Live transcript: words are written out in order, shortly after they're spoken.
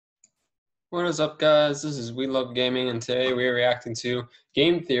What is up, guys? This is We Love Gaming, and today we are reacting to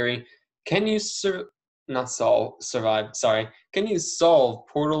Game Theory. Can you survive? Sorry. Can you solve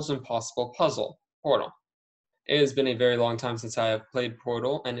Portal's impossible puzzle? Portal. It has been a very long time since I have played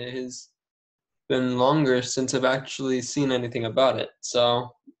Portal, and it has been longer since I've actually seen anything about it. So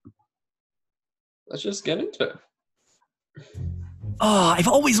let's just get into it. Oh, I've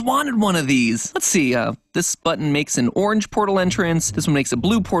always wanted one of these. Let's see, this button makes an orange portal entrance. This one makes a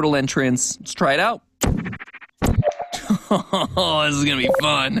blue portal entrance. Let's try it out. Oh, this is gonna be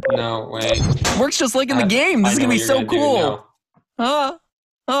fun. No, wait. Works just like in the game. This is gonna be so cool.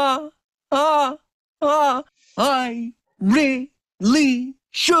 I really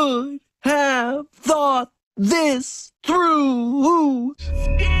should have thought this through.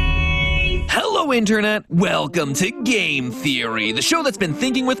 Hello, Internet! Welcome to Game Theory, the show that's been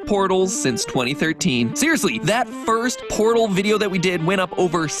thinking with portals since 2013. Seriously, that first Portal video that we did went up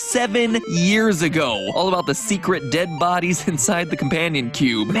over 7 years ago. All about the secret dead bodies inside the companion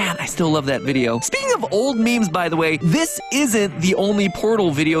cube. Man, I still love that video. Speaking of old memes, by the way, this isn't the only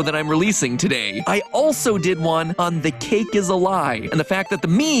Portal video that I'm releasing today. I also did one on The Cake is a Lie, and the fact that the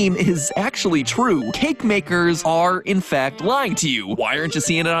meme is actually true. Cake makers are, in fact, lying to you. Why aren't you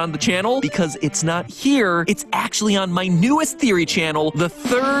seeing it on the channel? Because it's not here, it's actually on my newest theory channel, the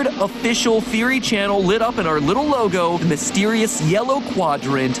third official theory channel lit up in our little logo, the mysterious yellow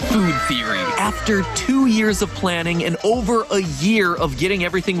quadrant, Food Theory. After 2 years of planning and over a year of getting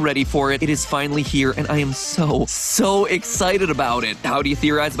everything ready for it, it is finally here, and I am so excited about it. How do you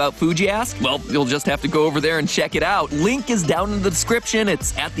theorize about food, you ask? Well, you'll just have to go over there and check it out. Link is down in the description,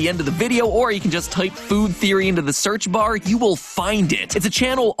 it's at the end of the video, or you can just type Food Theory into the search bar, you will find it. It's a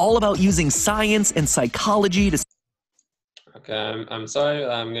channel all about using science and psychology to... Okay, I'm sorry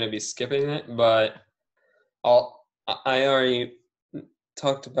that I'm going to be skipping it, but I already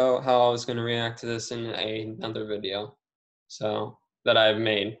talked about how I was going to react to this in another video, so that I've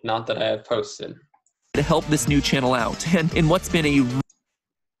made, not that I have posted. To help this new channel out, and in what's been a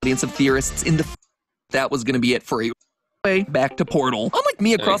audience of theorists in the... That was going to be it for a... Back to Portal. Unlike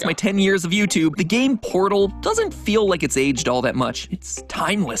me across my 10 years of YouTube, the game Portal doesn't feel like it's aged all that much. It's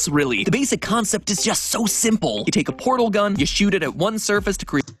timeless, really. The basic concept is just so simple. You take a portal gun, you shoot it at one surface to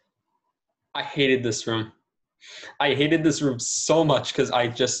create... I hated this room. I hated this room so much because I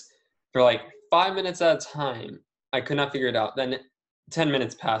just, for like 5 minutes at a time, I could not figure it out. Then 10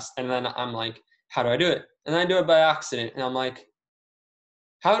 minutes passed, and then I'm like, how do I do it? And then I do it by accident, and I'm like,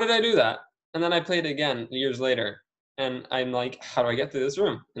 how did I do that? And then I played it again years later. And I'm like, how do I get through this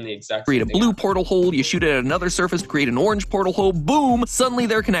room? In the exact create a blue portal hole, you shoot it at another surface to create an orange portal hole, boom, suddenly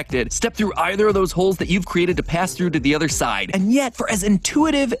they're connected. Step through either of those holes that you've created to pass through to the other side. And yet, for as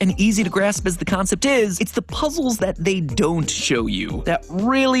intuitive and easy to grasp as the concept is, it's the puzzles that they don't show you that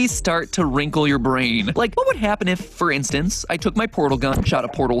really start to wrinkle your brain. Like, what would happen if, for instance, I took my portal gun, shot a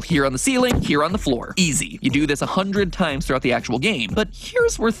portal here on the ceiling, here on the floor? Easy. You do this 100 times throughout the actual game. But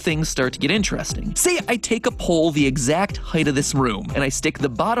here's where things start to get interesting. Say I take a pole the exact height of this room, and I stick the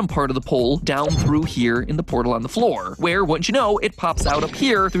bottom part of the pole down through here in the portal on the floor, where, wouldn't you know, it pops out up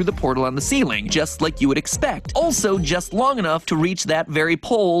here through the portal on the ceiling, just like you would expect. Also, just long enough to reach that very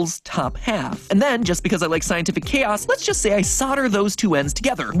pole's top half. And then, just because I like scientific chaos, let's just say I solder those two ends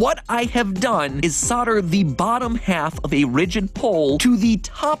together. What I have done is solder the bottom half of a rigid pole to the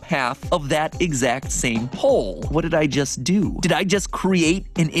top half of that exact same pole. What did I just do? Did I just create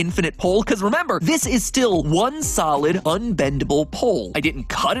an infinite pole? Because remember, this is still one solid, unbendable pole. I didn't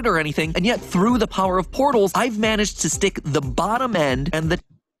cut it or anything, and yet through the power of portals, I've managed to stick the bottom end and the...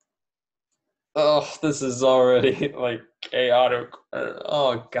 Oh, this is already, like, chaotic.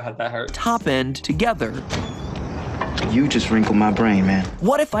 Oh, God, that hurts. Top end together. You just wrinkled my brain, man.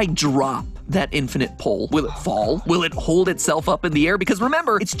 What if I drop that infinite pole? Will it fall? Will it hold itself up in the air? Because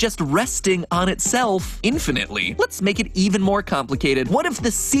remember, it's just resting on itself infinitely. Let's make it even more complicated. What if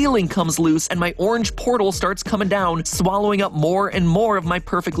the ceiling comes loose and my orange portal starts coming down, swallowing up more and more of my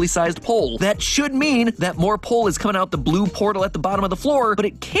perfectly sized pole? That should mean that more pole is coming out the blue portal at the bottom of the floor, but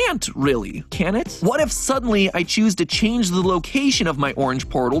it can't really, can it? What if suddenly I choose to change the location of my orange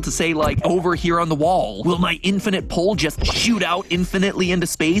portal to say, like, over here on the wall? Will my infinite pole just shoot out infinitely into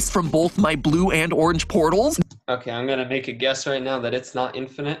space from both my blue and orange portals? Okay, I'm gonna make a guess right now that it's not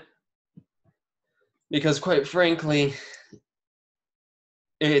infinite. Because quite frankly,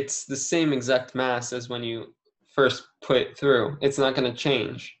 it's the same exact mass as when you first put it through. It's not gonna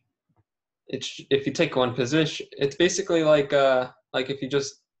change. It's, if you take one position, it's basically like if you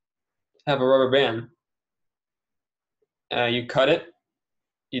just have a rubber band. You cut it,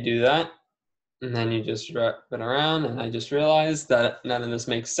 you do that, and then you just wrap it around, and I just realized that none of this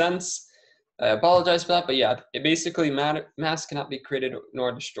makes sense. I apologize for that, but yeah, it basically mass cannot be created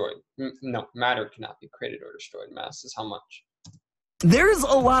nor destroyed. No, matter cannot be created or destroyed. Mass is how much. There's a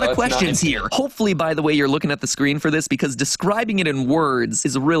lot So of it's not questions here. infinite. Hopefully, by the way, you're looking at the screen for this, because describing it in words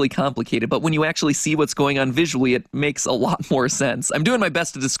is really complicated, but when you actually see what's going on visually, it makes a lot more sense. I'm doing my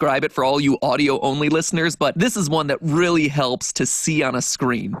best to describe it for all you audio-only listeners, but this is one that really helps to see on a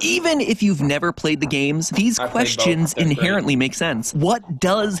screen. Even if you've never played the games, these questions inherently make sense. What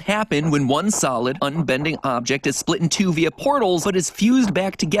does happen when one solid, unbending object is split in two via portals, but is fused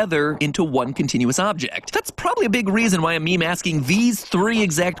back together into one continuous object? That's probably a big reason why a meme asking these 3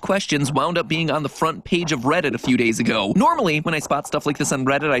 exact questions wound up being on the front page of Reddit a few days ago. Normally, when I spot stuff like this on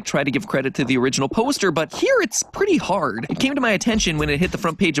Reddit, I try to give credit to the original poster, but here it's pretty hard. It came to my attention when it hit the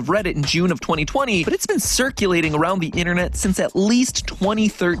front page of Reddit in June of 2020, but it's been circulating around the internet since at least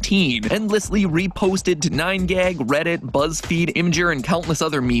 2013, endlessly reposted to 9gag, Reddit, BuzzFeed, Imgur, and countless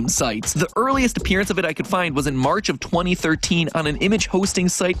other meme sites. The earliest appearance of it I could find was in March of 2013 on an image hosting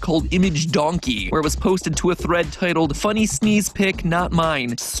site called Image Donkey, where it was posted to a thread titled "Funny Sneeze Pic Not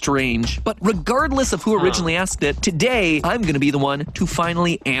Mine." Strange. But regardless of who originally asked it, today I'm going to be the one to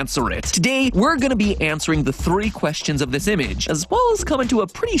finally answer it. Today, we're going to be answering the 3 questions of this image, as well as coming to a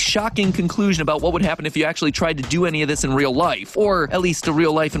pretty shocking conclusion about what would happen if you actually tried to do any of this in real life, or at least a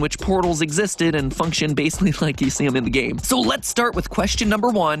real life in which portals existed and function basically like you see them in the game. So let's start with question number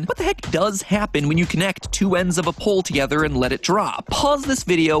 1. What the heck does happen when you connect 2 ends of a pole together and let it drop? Pause this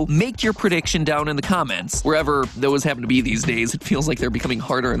video, make your prediction down in the comments, wherever those happen to be these days. It feels like they're becoming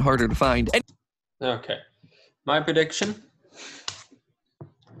harder and harder to find. Okay, my prediction.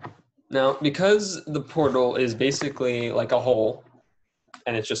 Now, because the portal is basically like a hole,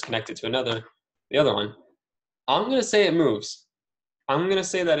 and it's just connected to the other one, I'm gonna say it moves. I'm gonna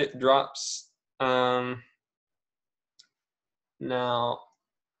say that it drops. Now,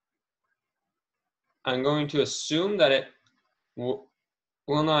 I'm going to assume that it will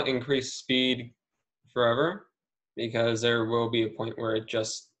not increase speed forever, because there will be a point where it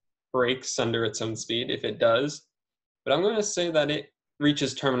just breaks under its own speed if it does. But I'm going to say that it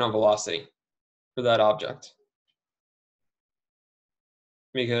reaches terminal velocity for that object.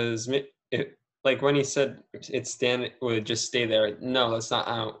 Because like when he said it would just stay there, no, that's not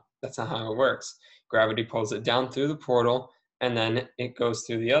how it works. Gravity pulls it down through the portal, and then it goes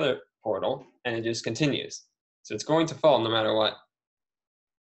through the other portal, and it just continues. So it's going to fall no matter what.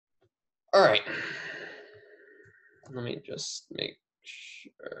 All right. Let me just make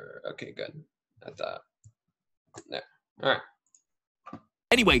sure. Okay, good. At that. There. All right.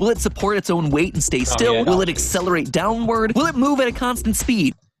 Anyway, will it support its own weight and stay still? Yeah, will it accelerate downward? Will it move at a constant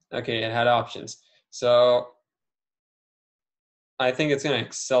speed? Okay, it had options. So I think it's going to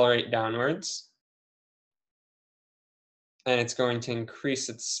accelerate downwards. And it's going to increase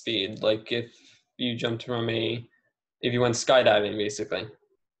its speed. Like if you jumped from if you went skydiving, basically.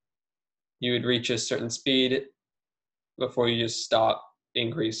 You would reach a certain speed before you just stop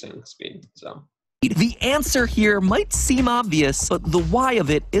increasing speed. So the answer here might seem obvious, but the why of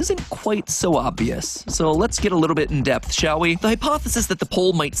it isn't quite so obvious. So let's get a little bit in depth, shall we? The hypothesis that the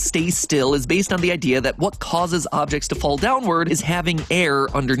pole might stay still is based on the idea that what causes objects to fall downward is having air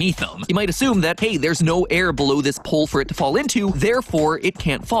underneath them. You might assume that, hey, there's no air below this pole for it to fall into, therefore it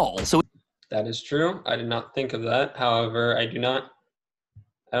can't fall. So that is true. I did not think of that. However, I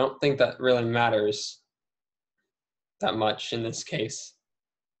don't think that really matters that much in this case.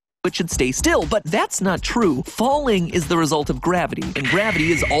 It should stay still, but that's not true. Falling is the result of gravity, and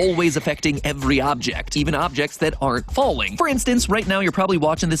gravity is always affecting every object, even objects that aren't falling. For instance, right now you're probably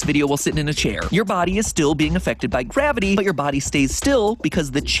watching this video while sitting in a chair. Your body is still being affected by gravity, but your body stays still because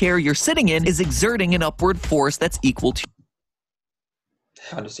the chair you're sitting in is exerting an upward force that's equal to...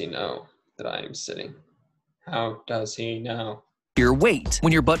 How does he know that I am sitting? How does he know? Your weight.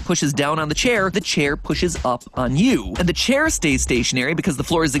 When your butt pushes down on the chair pushes up on you. And the chair stays stationary because the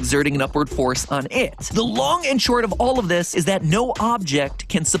floor is exerting an upward force on it. The long and short of all of this is that no object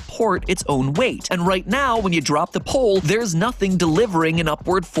can support its own weight. And right now, when you drop the pole, there's nothing delivering an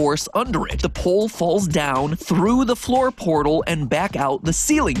upward force under it. The pole falls down through the floor portal and back out the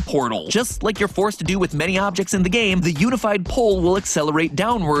ceiling portal. Just like you're forced to do with many objects in the game, the unified pole will accelerate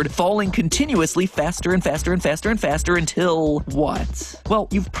downward, falling continuously faster and faster and faster and faster until... what? Well,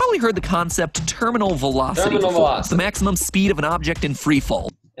 you've probably heard the concept terminal velocity before. It's the maximum speed of an object in free fall.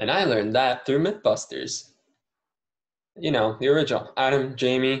 And I learned that through Mythbusters. You know, the original. Adam,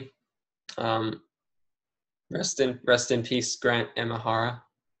 Jamie, rest in peace, Grant Imahara.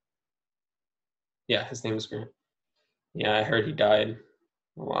 Yeah, his name was Grant. Yeah, I heard he died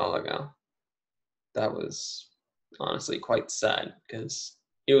a while ago. That was honestly quite sad because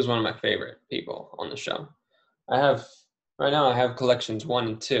he was one of my favorite people on the show. Right now I have collections 1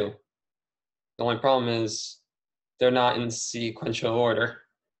 and 2. The only problem is they're not in sequential order.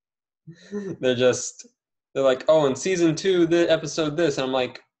 they're like, oh, in season 2, the episode this, and I'm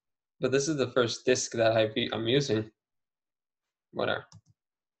like, but this is the first disc that I'm using. Whatever.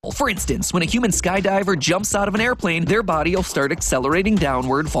 For instance, when a human skydiver jumps out of an airplane, their body will start accelerating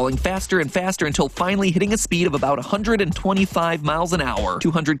downward, falling faster and faster until finally hitting a speed of about 125 miles an hour,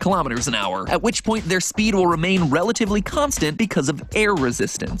 200 kilometers an hour, at which point their speed will remain relatively constant because of air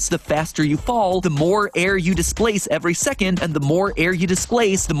resistance. The faster you fall, the more air you displace every second, and the more air you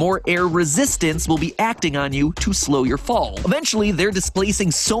displace, the more air resistance will be acting on you to slow your fall. Eventually, they're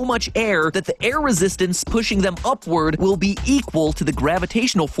displacing so much air that the air resistance pushing them upward will be equal to the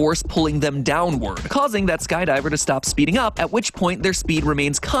gravitational force pulling them downward, causing that skydiver to stop speeding up, at which point their speed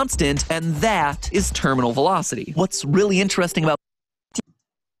remains constant, and that is terminal velocity. What's really interesting about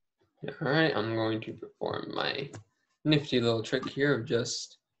Alright, I'm going to perform my nifty little trick here of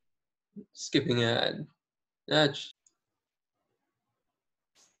just skipping ahead.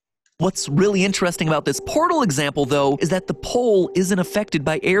 What's really interesting about this portal example, though, is that the pole isn't affected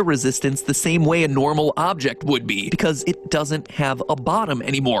by air resistance the same way a normal object would be, because it doesn't have a bottom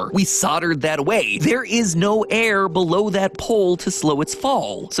anymore. We soldered that away. There is no air below that pole to slow its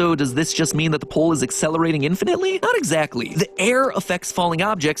fall. So does this just mean that the pole is accelerating infinitely? Not exactly. The air affects falling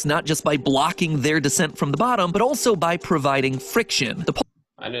objects not just by blocking their descent from the bottom, but also by providing friction.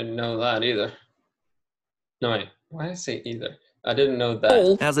 I didn't know that either. No, wait. Why did I say either? I didn't know that.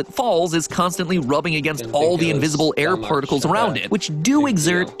 Pole, as it falls, is constantly rubbing against all the invisible air particles around it, which do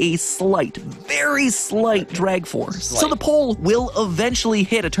exert a slight, very slight drag force. So the pole will eventually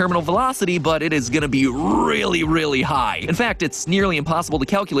hit a terminal velocity, but it is going to be really, really high. In fact, it's nearly impossible to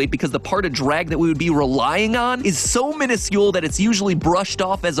calculate because the part of drag that we would be relying on is so minuscule that it's usually brushed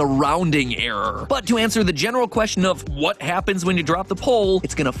off as a rounding error. But to answer the general question of what happens when you drop the pole,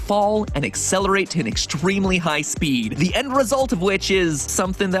 it's going to fall and accelerate to an extremely high speed. The end result of which is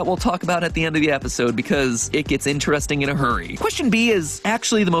something that we'll talk about at the end of the episode because it gets interesting in a hurry. Question B is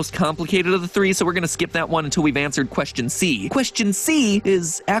actually the most complicated of the three, so we're going to skip that one until we've answered question C. Question C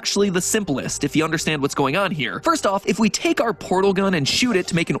is actually the simplest if you understand what's going on here. First off, if we take our portal gun and shoot it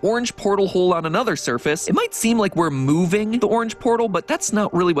to make an orange portal hole on another surface, it might seem like we're moving the orange portal, but that's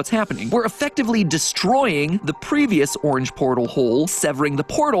not really what's happening. We're effectively destroying the previous orange portal hole, severing the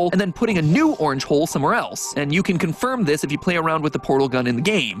portal, and then putting a new orange hole somewhere else. And you can confirm this if you play around with the portal gun in the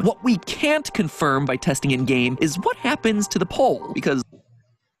game. What we can't confirm by testing in game is what happens to the pole, because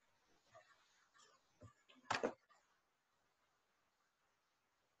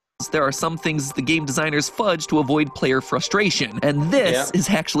there are some things the game designers fudge to avoid player frustration, and this is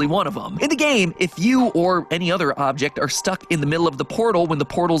actually one of them. In the game, if you or any other object are stuck in the middle of the portal when the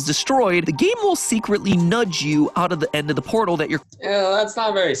portal's destroyed, the game will secretly nudge you out of the end of the portal that you're— Yeah, that's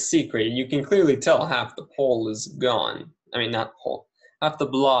not very secret. You can clearly tell half the pole is gone. I mean, not pole. Half the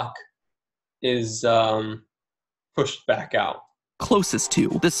block is pushed back out. Closest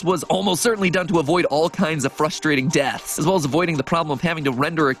to. This was almost certainly done to avoid all kinds of frustrating deaths, as well as avoiding the problem of having to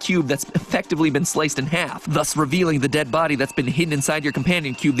render a cube that's effectively been sliced in half, thus revealing the dead body that's been hidden inside your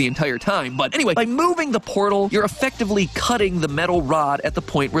companion cube the entire time. But anyway, by moving the portal, you're effectively cutting the metal rod at the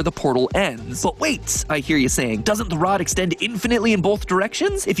point where the portal ends. But wait, I hear you saying, doesn't the rod extend infinitely in both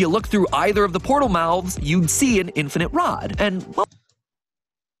directions? If you look through either of the portal mouths, you'd see an infinite rod. And, well—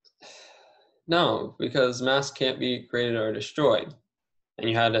 No, because mass can't be created or destroyed. And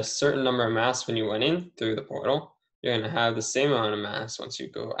you had a certain number of mass when you went in through the portal. You're going to have the same amount of mass once you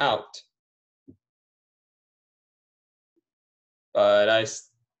go out. But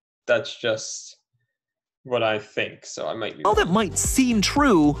that's just what I think, so I might be While wrong. that might seem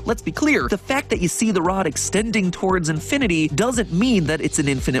true, let's be clear, the fact that you see the rod extending towards infinity doesn't mean that it's an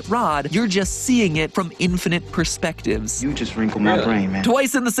infinite rod. You're just seeing it from infinite perspectives. You just wrinkled my brain, man.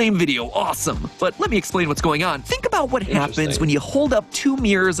 Twice in the same video, awesome. But let me explain what's going on. Think about what happens when you hold up two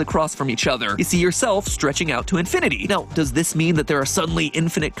mirrors across from each other. You see yourself stretching out to infinity. Now, does this mean that there are suddenly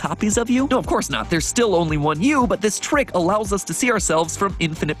infinite copies of you? No, of course not. There's still only one you, but this trick allows us to see ourselves from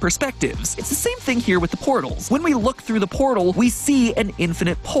infinite perspectives. It's the same thing here with the portals. When we look through the portal, we see an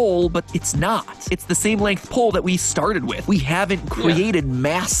infinite pole, but it's not. It's the same length pole that we started with. We haven't created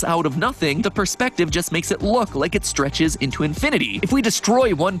mass out of nothing. The perspective just makes it look like it stretches into infinity. If we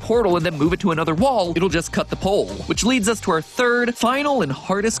destroy one portal and then move it to another wall, it'll just cut the pole. Which leads us to our third, final, and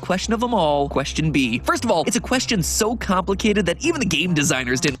hardest question of them all, question B. First of all, it's a question so complicated that even the game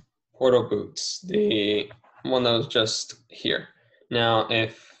designers didn't— Portal boots, the one that was just here. Now,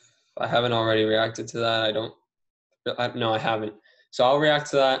 if I haven't already reacted to that, no, I haven't. So I'll react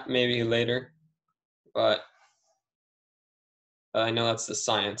to that maybe later, but I know that's the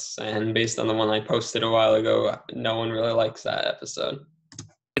science, and based on the one I posted a while ago, no one really likes that episode.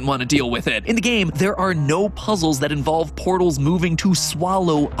 Didn't want to deal with it. In the game, there are no puzzles that involve portals moving to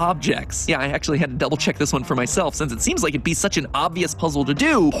swallow objects. Yeah, I actually had to double check this one for myself since it seems like it'd be such an obvious puzzle to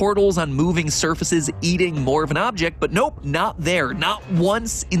do. Portals on moving surfaces eating more of an object, but nope, not there. Not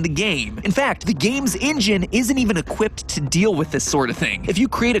once in the game. In fact, the game's engine isn't even equipped to deal with this sort of thing. If you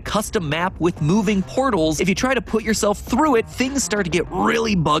create a custom map with moving portals, if you try to put yourself through it, things start to get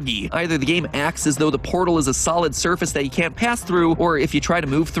really buggy. Either the game acts as though the portal is a solid surface that you can't pass through, or if you try to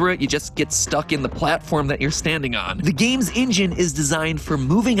move through it, you just get stuck in the platform that you're standing on. The game's engine is designed for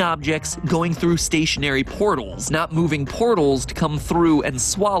moving objects going through stationary portals, not moving portals to come through and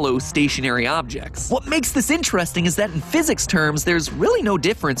swallow stationary objects. What makes this interesting is that in physics terms, there's really no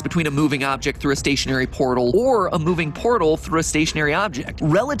difference between a moving object through a stationary portal or a moving portal through a stationary object.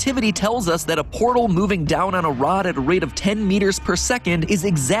 Relativity tells us that a portal moving down on a rod at a rate of 10 meters per second is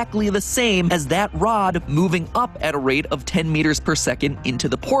exactly the same as that rod moving up at a rate of 10 meters per second into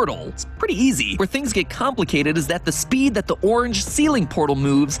the portal. It's pretty easy. Where things get complicated is that the speed that the orange ceiling portal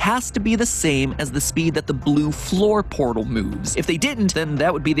moves has to be the same as the speed that the blue floor portal moves. If they didn't, then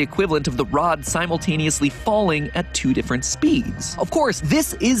that would be the equivalent of the rod simultaneously falling at two different speeds. Of course,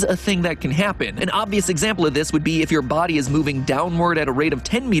 this is a thing that can happen. An obvious example of this would be if your body is moving downward at a rate of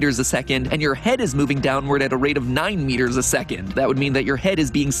 10 meters a second and your head is moving downward at a rate of 9 meters a second. That would mean that your head is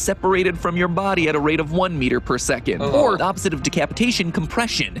being separated from your body at a rate of 1 meter per second. Or the opposite of decapitation, compression.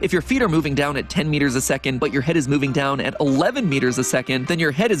 If your feet are moving down at 10 meters a second, but your head is moving down at 11 meters a second, then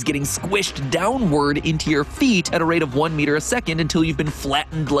your head is getting squished downward into your feet at a rate of 1 meter a second until you've been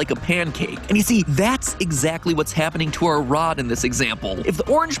flattened like a pancake. And you see, that's exactly what's happening to our rod in this example. If the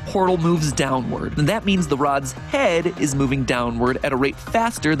orange portal moves downward, then that means the rod's head is moving downward at a rate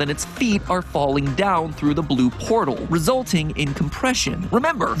faster than its feet are falling down through the blue portal, resulting in compression.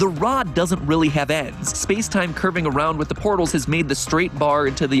 Remember, the rod doesn't really have ends. Space-time curving around with the portals has made the straight bar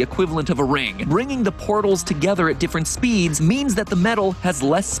into the equivalent of a ring. Bringing the portals together at different speeds means that the metal has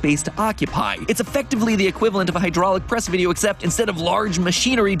less space to occupy. It's effectively the equivalent of a hydraulic press video, except instead of large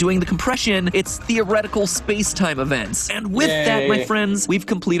machinery doing the compression, it's theoretical space-time events. And with that, my friends, we've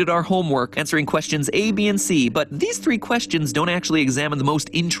completed our homework, answering questions A, B, and C, but these three questions don't actually examine the most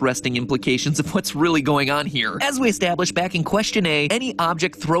interesting implications of what's really going on here. As we established back in question A, any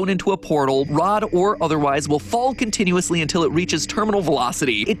object thrown into a portal, rod or otherwise, will fall continuously until it reaches terminal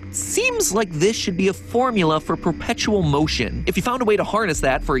velocity. It seems like this should be a formula for perpetual motion. If you found a way to harness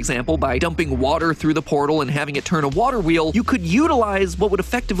that, for example, by dumping water through the portal and having it turn a water wheel, you could utilize what would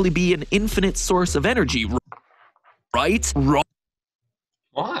effectively be an infinite source of energy, right?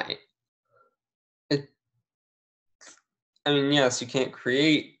 Why? I mean, yes, you can't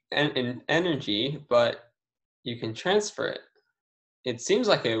create an energy, but you can transfer it. It seems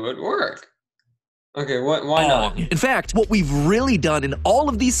like it would work. Okay, why not? In fact, what we've really done in all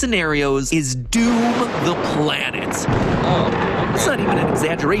of these scenarios is doom the planet. It's not even an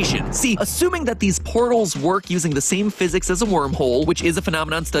exaggeration. See, assuming that these portals work using the same physics as a wormhole, which is a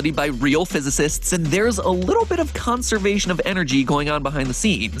phenomenon studied by real physicists, and there's a little bit of conservation of energy going on behind the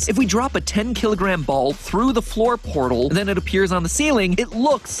scenes. If we drop a 10-kilogram ball through the floor portal, and then it appears on the ceiling, it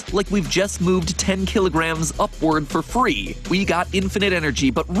looks like we've just moved 10 kilograms upward for free. We got infinite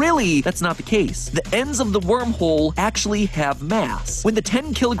energy, but really, that's not the case. The ends of the wormhole actually have mass. When the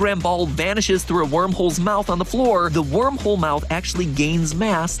 10-kilogram ball vanishes through a wormhole's mouth on the floor, the wormhole mouth actually gains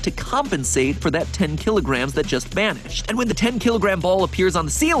mass to compensate for that 10 kilograms that just vanished. And when the 10-kilogram ball appears on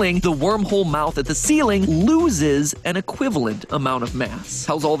the ceiling, the wormhole mouth at the ceiling loses an equivalent amount of mass.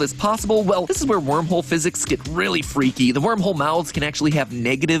 How's all this possible? Well, this is where wormhole physics get really freaky. The wormhole mouths can actually have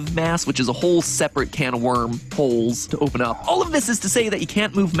negative mass, which is a whole separate can of wormholes to open up. All of this is to say that you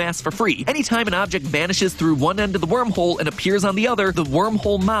can't move mass for free. Anytime an object vanishes through one end of the wormhole and appears on the other, the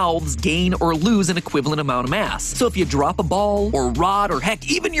wormhole mouths gain or lose an equivalent amount of mass. So if you drop a ball or rod or heck,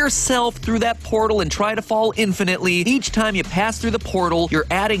 even yourself through that portal and try to fall infinitely, each time you pass through the portal, you're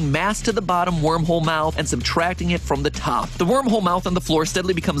adding mass to the bottom wormhole mouth and subtracting it from the top. The wormhole mouth on the floor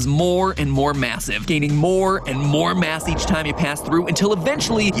steadily becomes more and more massive, gaining more and more mass each time you pass through until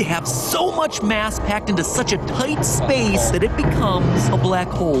eventually you have so much mass packed into such a tight space that it becomes a black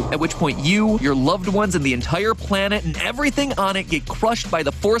hole, at which point you, your loved ones, and the entire planet and everything on it get crushed by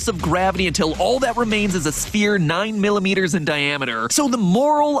the force of gravity until all that remains is a sphere 9 millimeters in diameter. So the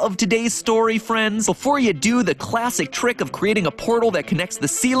moral of today's story, friends, before you do the classic trick of creating a portal that connects the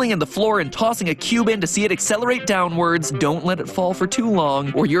ceiling and the floor and tossing a cube in to see it accelerate downwards, don't let it fall for too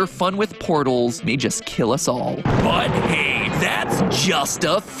long, or your fun with portals may just kill us all. But hey, That's just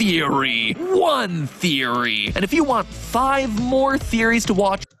a theory. One theory. And if you want 5 more theories to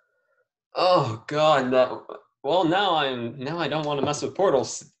watch... Oh God, well now I don't want to mess with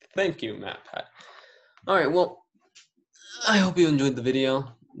portals. Thank you, MatPat. All right, well, I hope you enjoyed the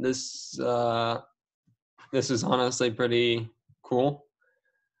video. This is honestly pretty cool.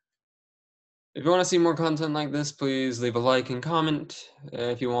 If you want to see more content like this, please leave a like and comment.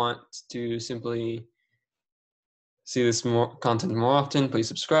 If you want to simply see this content more often, please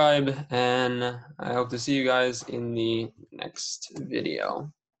subscribe. And I hope to see you guys in the next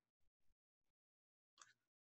video.